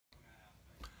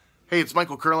Hey, it's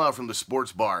Michael Curlow from the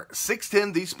Sports Bar.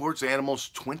 610 The Sports Animals'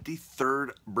 23rd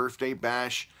birthday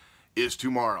bash is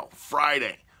tomorrow,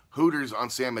 Friday. Hooters on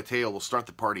San Mateo will start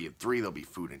the party at 3. There'll be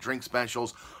food and drink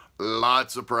specials,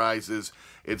 lots of prizes.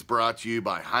 It's brought to you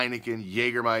by Heineken,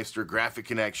 Jägermeister, Graphic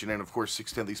Connection, and of course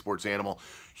 610 The Sports Animal.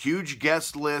 Huge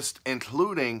guest list,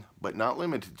 including, but not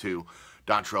limited to,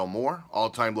 Dontrell Moore,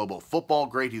 all-time Lobo football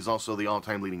great. He's also the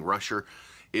all-time leading rusher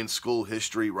in school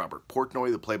history. Robert Portnoy,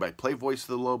 the play-by-play voice of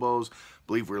the Lobos. I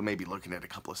believe we're maybe looking at a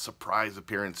couple of surprise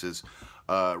appearances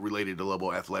related to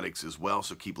Lobo athletics as well,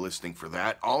 so keep listening for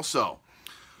that. Also,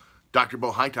 Dr.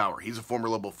 Bo Hightower, he's a former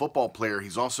Lobo football player.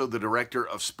 He's also the director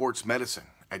of sports medicine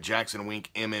at Jackson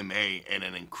Wink MMA and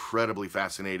an incredibly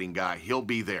fascinating guy. He'll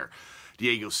be there.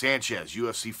 Diego Sanchez,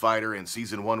 UFC fighter and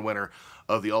Season 1 winner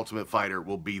of The Ultimate Fighter,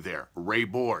 will be there. Ray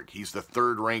Borg, he's the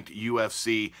third-ranked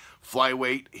UFC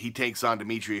flyweight. He takes on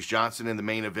Demetrius Johnson in the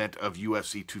main event of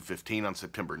UFC 215 on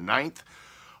September 9th.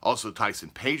 Also, Tyson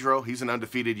Pedro, he's an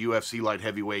undefeated UFC light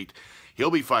heavyweight.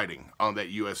 He'll be fighting on that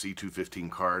UFC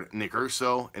 215 card. Nick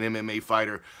Urso, an MMA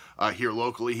fighter here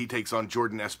locally, he takes on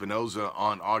Jordan Espinoza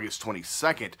on August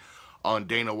 22nd on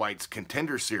Dana White's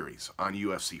Contender Series on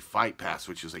UFC Fight Pass,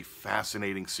 which is a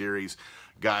fascinating series.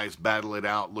 Guys battle it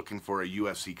out looking for a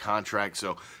UFC contract,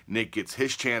 so Nick gets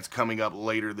his chance coming up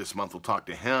later this month. We'll talk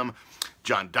to him.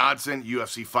 John Dodson,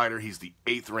 UFC fighter. He's the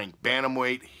 8th-ranked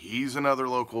bantamweight. He's another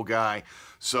local guy.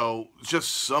 So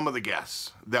just some of the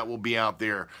guests that will be out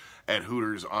there at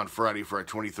Hooters on Friday for our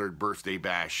 23rd birthday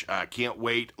bash. Can't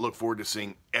wait. Look forward to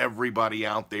seeing everybody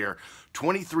out there.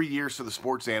 23 years for the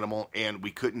sports animal, and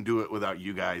we couldn't do it without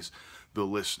you guys, the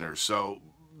listeners. So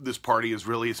this party is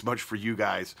really as much for you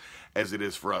guys as it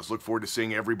is for us. Look forward to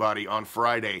seeing everybody on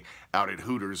Friday out at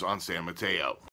Hooters on San Mateo.